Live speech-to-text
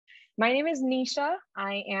My name is Nisha.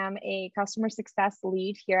 I am a customer success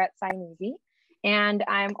lead here at Signeasy, and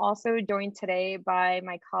I'm also joined today by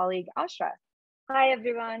my colleague Ashra. Hi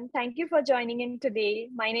everyone, thank you for joining in today.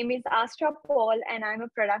 My name is Astra Paul and I'm a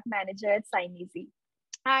product manager at Signeasy.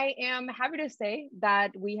 I am happy to say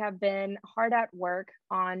that we have been hard at work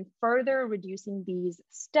on further reducing these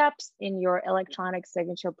steps in your electronic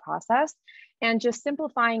signature process and just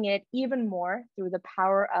simplifying it even more through the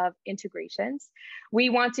power of integrations.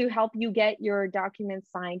 We want to help you get your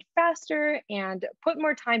documents signed faster and put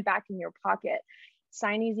more time back in your pocket.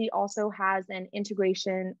 Signeasy also has an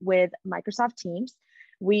integration with Microsoft Teams.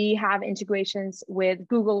 We have integrations with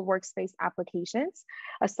Google Workspace applications,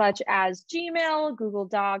 such as Gmail, Google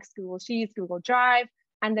Docs, Google Sheets, Google Drive,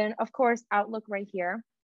 and then, of course, Outlook right here.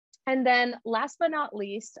 And then last but not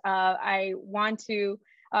least, I want to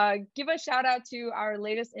give a shout out to our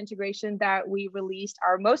latest integration that we released,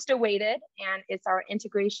 our most awaited, and it's our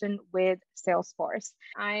integration with Salesforce.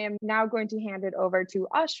 I am now going to hand it over to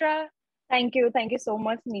Ashra. Thank you so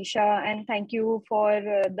much, Nisha, and thank you for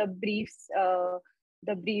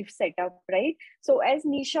the brief setup, right? So as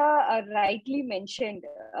Nisha rightly mentioned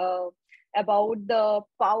about the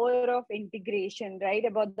power of integration, right?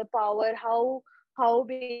 About the power, how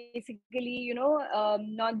basically,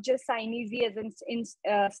 not just Signeasy as in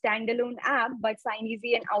standalone app, but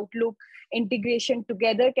Signeasy and Outlook integration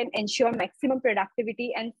together can ensure maximum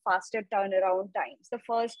productivity and faster turnaround times. The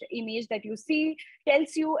first image that you see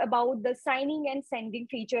tells you about the signing and sending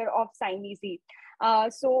feature of Signeasy.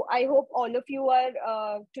 So I hope all of you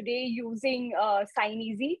are today using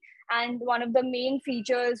Signeasy. And one of the main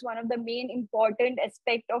features, one of the main important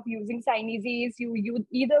aspect of using Signeasy is you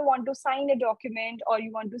either want to sign a document or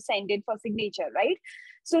you want to send it for signature, right?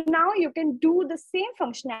 So now you can do the same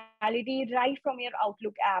functionality right from your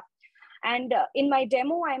Outlook app. And in my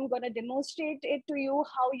demo, I'm going to demonstrate it to you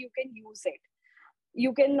how you can use it.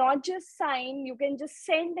 You can not just sign, you can just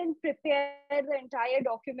send and prepare the entire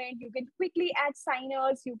document. You can quickly add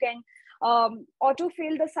signers. You can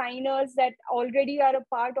autofill the signers that already are a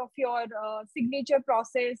part of your signature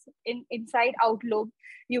process inside Outlook.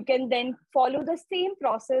 You can then follow the same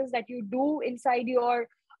process that you do inside your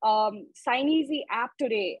Signeasy app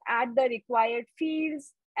today. Add the required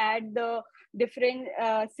fields, add the different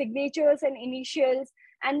signatures and initials,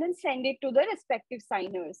 and then send it to the respective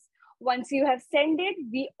signers. Once you have sent it,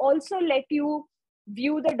 we also let you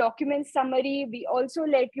view the document summary. We also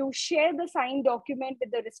let you share the signed document with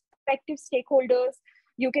the respective stakeholders.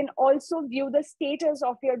 You can also view the status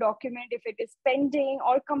of your document if it is pending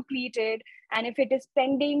or completed. And if it is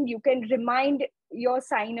pending, you can remind your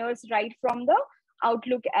signers right from the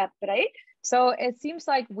Outlook app, right? So it seems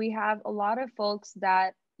like we have a lot of folks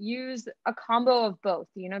that use a combo of both.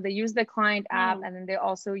 They use the client app and then they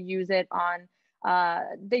also use it on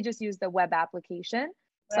they just use the web application.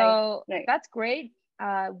 So that's great.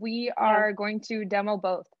 We are going to demo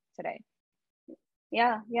both today.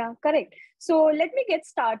 Yeah, correct. So let me get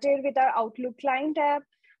started with our Outlook client app.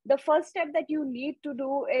 The first step that you need to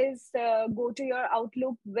do is go to your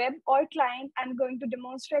Outlook web or client. I'm going to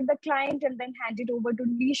demonstrate the client and then hand it over to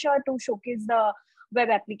Nisha to showcase the web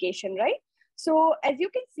application, right? So as you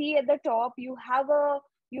can see at the top, you have a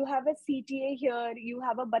CTA here. You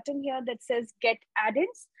have a button here that says Get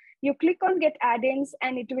Add-ins. You click on Get Add-ins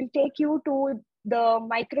and it will take you to the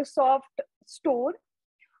Microsoft Store.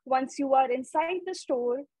 Once you are inside the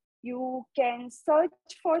store, you can search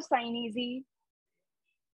for Signeasy.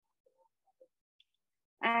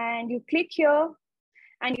 And you click here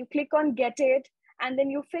and you click on Get It. And then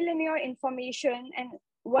you fill in your information. And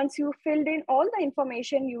once you filled in all the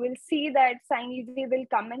information, you will see that Signeasy will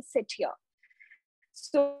come and sit here.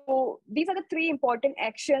 So these are the three important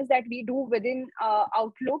actions that we do within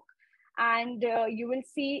Outlook, and you will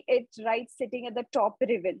see it right sitting at the top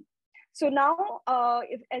ribbon. So now,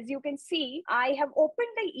 as you can see, I have opened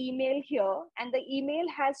the email here, and the email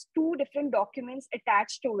has two different documents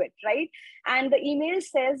attached to it, right? And the email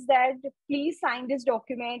says that please sign this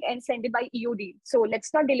document and send it by EOD. So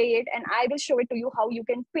let's not delay it, and I will show it to you how you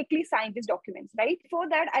can quickly sign these documents, right? For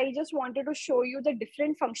that, I just wanted to show you the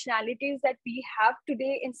different functionalities that we have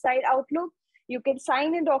today inside Outlook. You can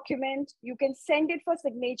sign a document, you can send it for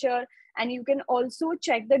signature, and you can also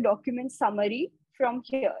check the document summary from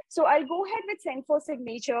here. So I'll go ahead with send for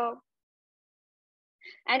signature.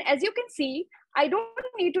 And as you can see, I don't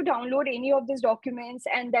need to download any of these documents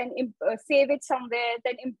and then save it somewhere,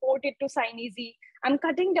 then import it to Signeasy. I'm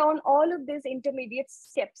cutting down all of these intermediate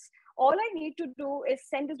steps. all I need to do is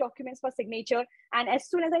send these documents for signature. And as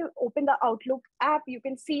soon as I open the Outlook app, you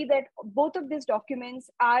can see that both of these documents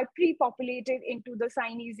are pre-populated into the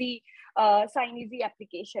Signeasy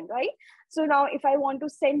application, right? So now if I want to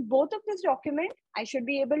send both of these documents, I should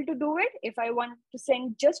be able to do it. If I want to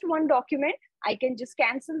send just one document, I can just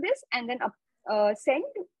cancel this and then send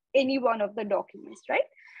any one of the documents,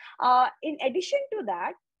 right? In addition to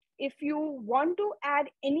that, if you want to add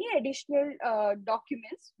any additional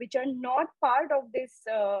documents which are not part of this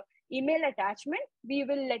email attachment, we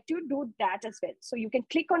will let you do that as well. So you can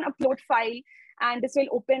click on upload file, and this will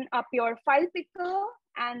open up your file picker,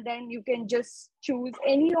 and then you can just choose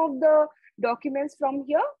any of the documents from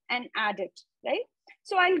here and add it, right?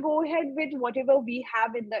 So I'll go ahead with whatever we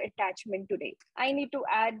have in the attachment today. I need to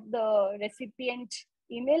add the recipient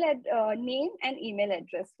email name and email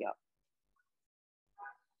address here.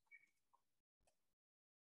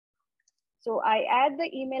 So I add the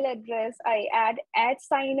email address, I add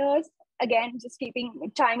signers. Again, just keeping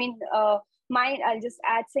time in mind, I'll just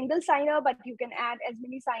add single signer, but you can add as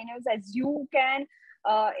many signers as you can.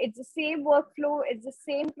 It's the same workflow, it's the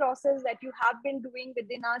same process that you have been doing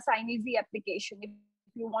within our Signeasy application. If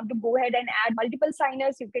you want to go ahead and add multiple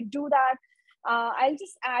signers, you can do that. I'll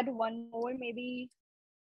just add one more, maybe.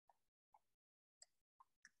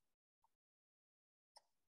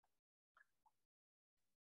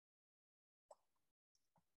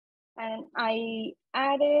 And I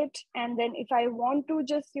add it. And then if I want to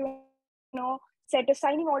just, set a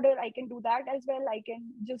signing order, I can do that as well. I can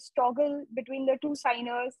just toggle between the two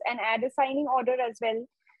signers and add a signing order as well.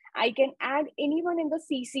 I can add anyone in the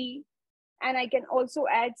CC, and I can also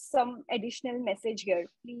add some additional message here.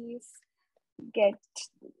 Please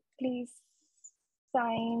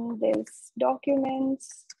sign this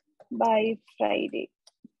documents by Friday.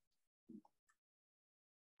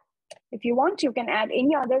 If you want, you can add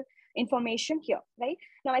any other information here, right?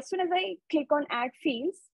 Now, as soon as I click on add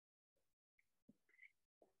fields,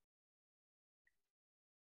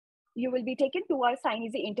 you will be taken to our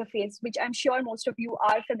Signeasy interface, which I'm sure most of you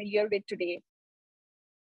are familiar with today.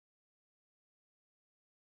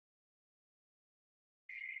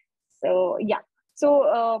 So yeah,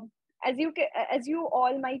 so as you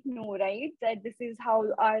all might know, right, that this is how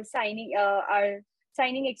our signing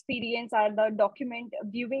experience, or the document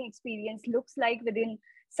viewing experience looks like within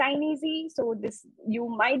Signeasy. So this, you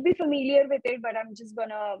might be familiar with it, but I'm just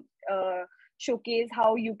gonna showcase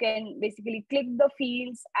how you can basically click the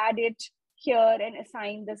fields, add it here, and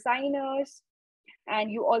assign the signers.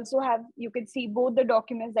 And you also have, you can see both the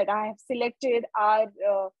documents that I have selected are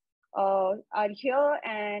here,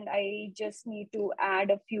 and I just need to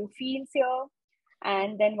add a few fields here.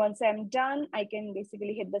 And then once I'm done, I can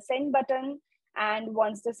basically hit the send button. And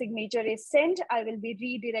once the signature is sent, I will be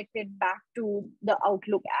redirected back to the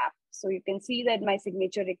Outlook app. So you can see that my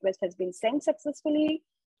signature request has been sent successfully.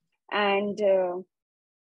 And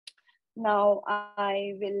now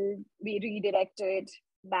I will be redirected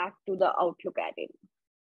back to the Outlook admin.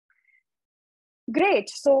 Great.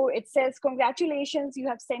 So it says, congratulations, you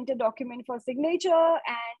have sent a document for signature.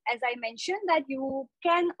 And as I mentioned, that you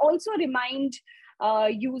can also remind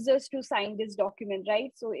users to sign this document,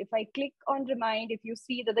 right? So if I click on remind, if you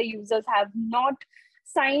see that the users have not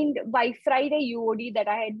signed by Friday UOD that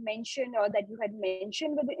I had mentioned, or that you had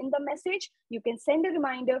mentioned in the message, you can send a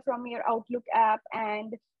reminder from your Outlook app,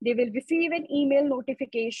 and they will receive an email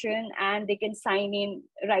notification, and they can sign in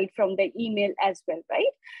right from the email as well,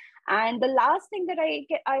 right? And the last thing that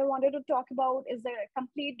I wanted to talk about is the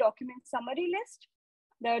complete document summary list.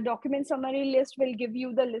 The document summary list will give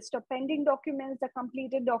you the list of pending documents, the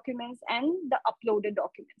completed documents, and the uploaded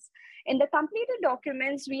documents. In the completed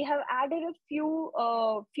documents, we have added a few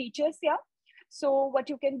features here. So what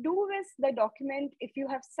you can do is the document, if you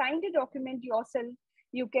have signed a document yourself,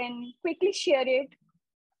 you can quickly share it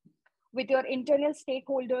with your internal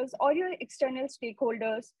stakeholders or your external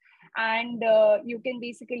stakeholders. And you can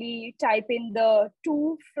basically type in the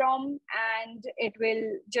to, from, and it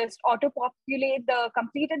will just auto-populate the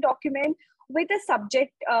completed document with a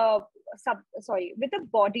subject, with a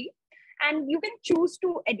body. And you can choose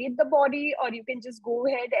to edit the body, or you can just go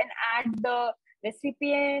ahead and add the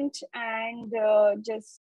recipient and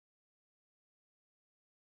just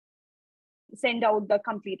send out the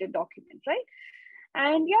completed document, right?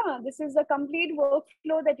 And yeah, this is a complete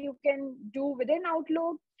workflow that you can do within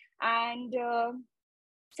Outlook. And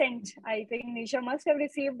sent. I think Nisha must have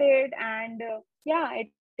received it. And yeah,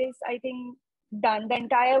 it is, I think, done. The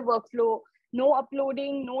entire workflow, no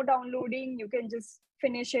uploading, no downloading. You can just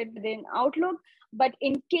finish it within Outlook. But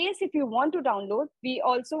in case if you want to download, we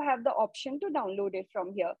also have the option to download it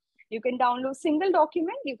from here. You can download single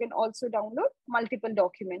document. You can also download multiple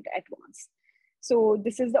document at once. So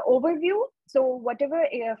this is the overview. So whatever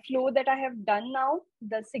flow that I have done now,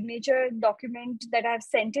 the signature document that I have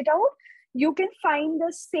sent it out, you can find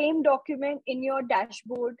the same document in your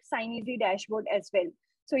dashboard, Signeasy dashboard as well.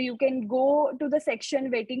 So you can go to the section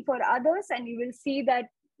waiting for others, and you will see that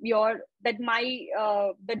the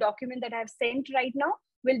document that I have sent right now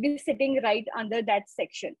will be sitting right under that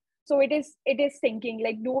section. So it is syncing,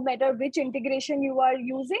 like no matter which integration you are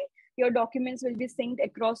using, your documents will be synced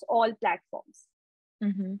across all platforms.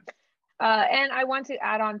 Mm-hmm. And I want to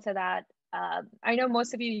add on to that. I know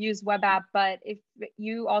most of you use web app, but if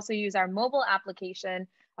you also use our mobile application,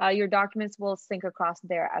 your documents will sync across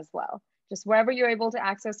there as well. Just wherever you're able to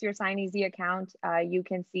access your Signeasy account, you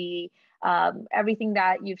can see everything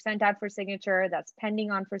that you've sent out for signature, that's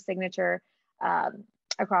pending on for signature,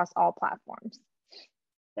 across all platforms.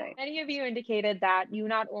 Right. Many of you indicated that you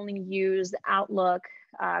not only use Outlook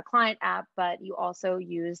client app, but you also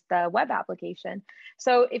use the web application.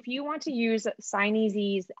 So if you want to use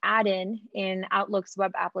Signeasy's add-in in Outlook's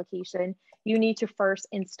web application, you need to first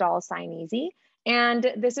install Signeasy.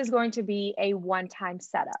 And this is going to be a one-time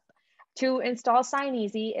setup. To install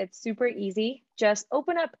Signeasy, it's super easy. Just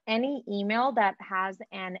open up any email that has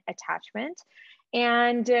an attachment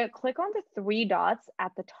and click on the three dots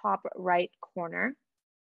at the top right corner.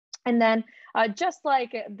 And then just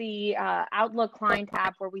like the Outlook client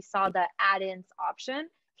app where we saw the add-ins option,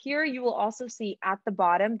 here you will also see at the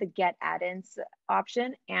bottom the get add-ins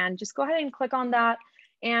option, and just go ahead and click on that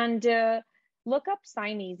and look up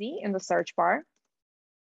Signeasy in the search bar.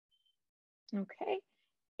 Okay.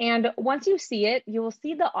 And once you see it, you will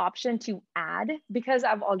see the option to add. Because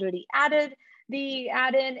I've already added the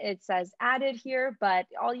add-in, it says added here, but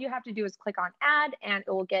all you have to do is click on add and it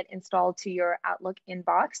will get installed to your Outlook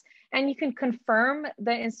inbox. And you can confirm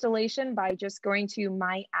the installation by just going to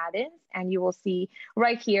my add-ins, and you will see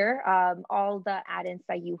right here all the add-ins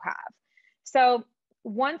that you have. So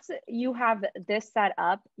once you have this set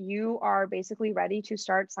up, you are basically ready to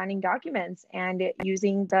start signing documents and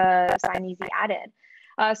using the Signeasy add-in.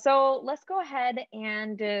 So let's go ahead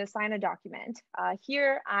and sign a document.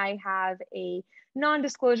 Here I have a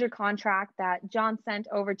non-disclosure contract that John sent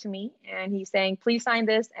over to me, and he's saying, please sign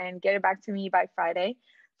this and get it back to me by Friday.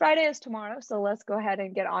 Friday is tomorrow, so let's go ahead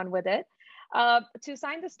and get on with it. To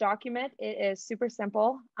sign this document, it is super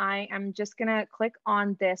simple. I am just gonna click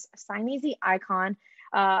on this Signeasy icon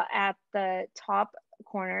at the top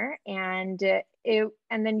corner, and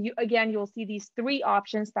then you'll see these three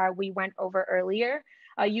options that we went over earlier.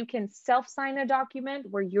 You can self-sign a document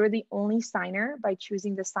where you're the only signer by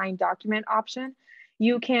choosing the sign document option.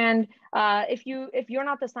 You can, if you're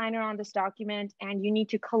not the signer on this document and you need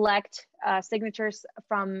to collect signatures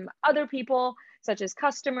from other people, such as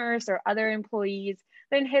customers or other employees,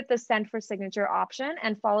 then hit the send for signature option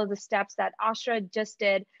and follow the steps that Ashra just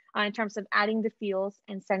did in terms of adding the fields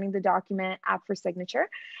and sending the document out for signature.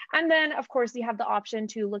 And then of course you have the option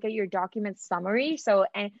to look at your document summary. So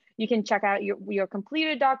and you can check out your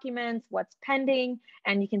completed documents, what's pending,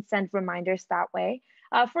 and you can send reminders that way.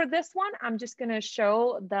 For this one, I'm just gonna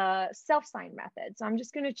show the self-sign method. So I'm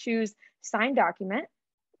just gonna choose sign document,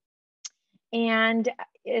 and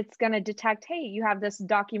it's gonna detect, hey, you have this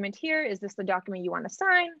document here. Is this the document you wanna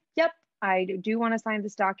sign? Yep, I do wanna sign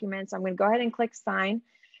this document. So I'm gonna go ahead and click sign.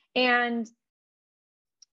 And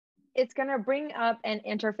it's gonna bring up an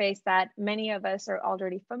interface that many of us are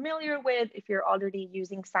already familiar with. If you're already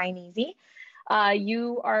using Signeasy,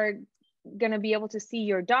 you are gonna be able to see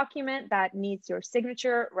your document that needs your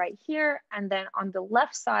signature right here. And then on the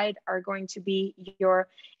left side are going to be your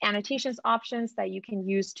annotations options that you can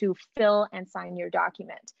use to fill and sign your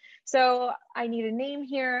document. So I need a name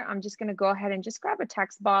here. I'm just gonna go ahead and just grab a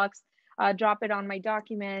text box, drop it on my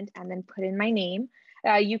document, and then put in my name.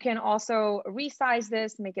 You can also resize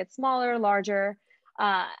this, make it smaller, larger.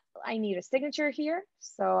 I need a signature here.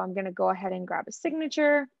 So I'm gonna go ahead and grab a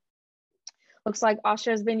signature. Looks like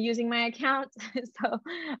Asha has been using my account. So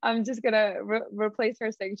I'm just gonna replace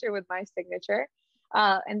her signature with my signature.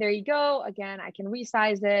 And there you go. Again, I can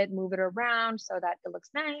resize it, move it around so that it looks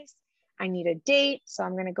nice. I need a date. So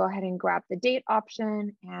I'm gonna go ahead and grab the date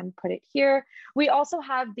option and put it here. We also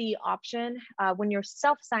have the option when you're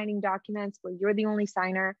self-signing documents where you're the only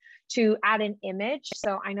signer to add an image.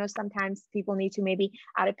 So I know sometimes people need to maybe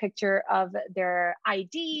add a picture of their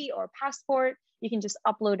ID or passport. You can just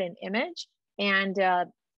upload an image and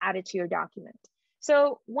add it to your document.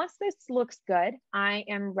 So once this looks good, I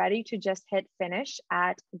am ready to just hit finish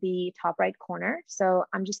at the top right corner. So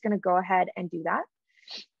I'm just gonna go ahead and do that.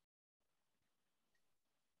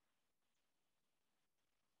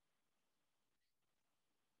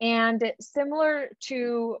 And similar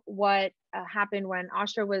to what happened when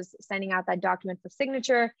Ashra was sending out that document for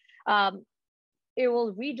signature, it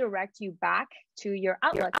will redirect you back to your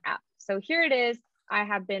Outlook app. So here it is. I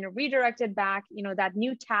have been redirected back. You know, that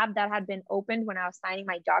new tab that had been opened when I was signing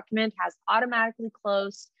my document has automatically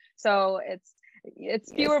closed. So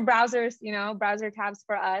it's fewer browsers, you know, browser tabs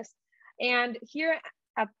for us. And here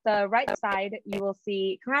at the right side, you will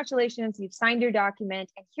see, congratulations, you've signed your document.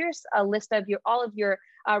 And here's a list of all of your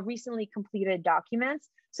recently completed documents.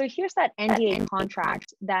 So here's that NDA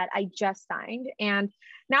contract that I just signed. And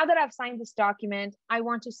now that I've signed this document, I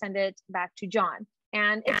want to send it back to John.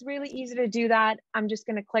 And it's really easy to do that. I'm just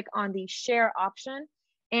going to click on the share option.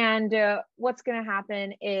 And what's going to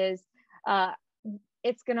happen is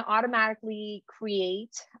it's going to automatically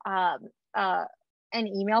create an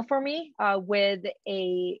email for me with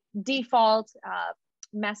a default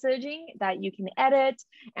messaging that you can edit.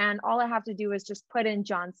 And all I have to do is just put in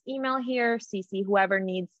John's email here, CC whoever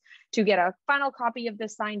needs to get a final copy of the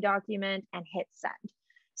signed document, and hit send.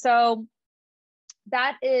 So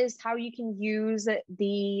that is how you can use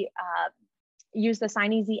the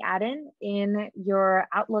Signeasy add-in in your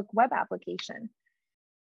Outlook web application.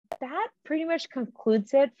 That pretty much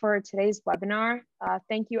concludes it for today's webinar.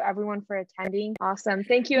 Thank you everyone for attending. Awesome.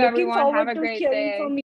 Thank you everyone. Have a great day.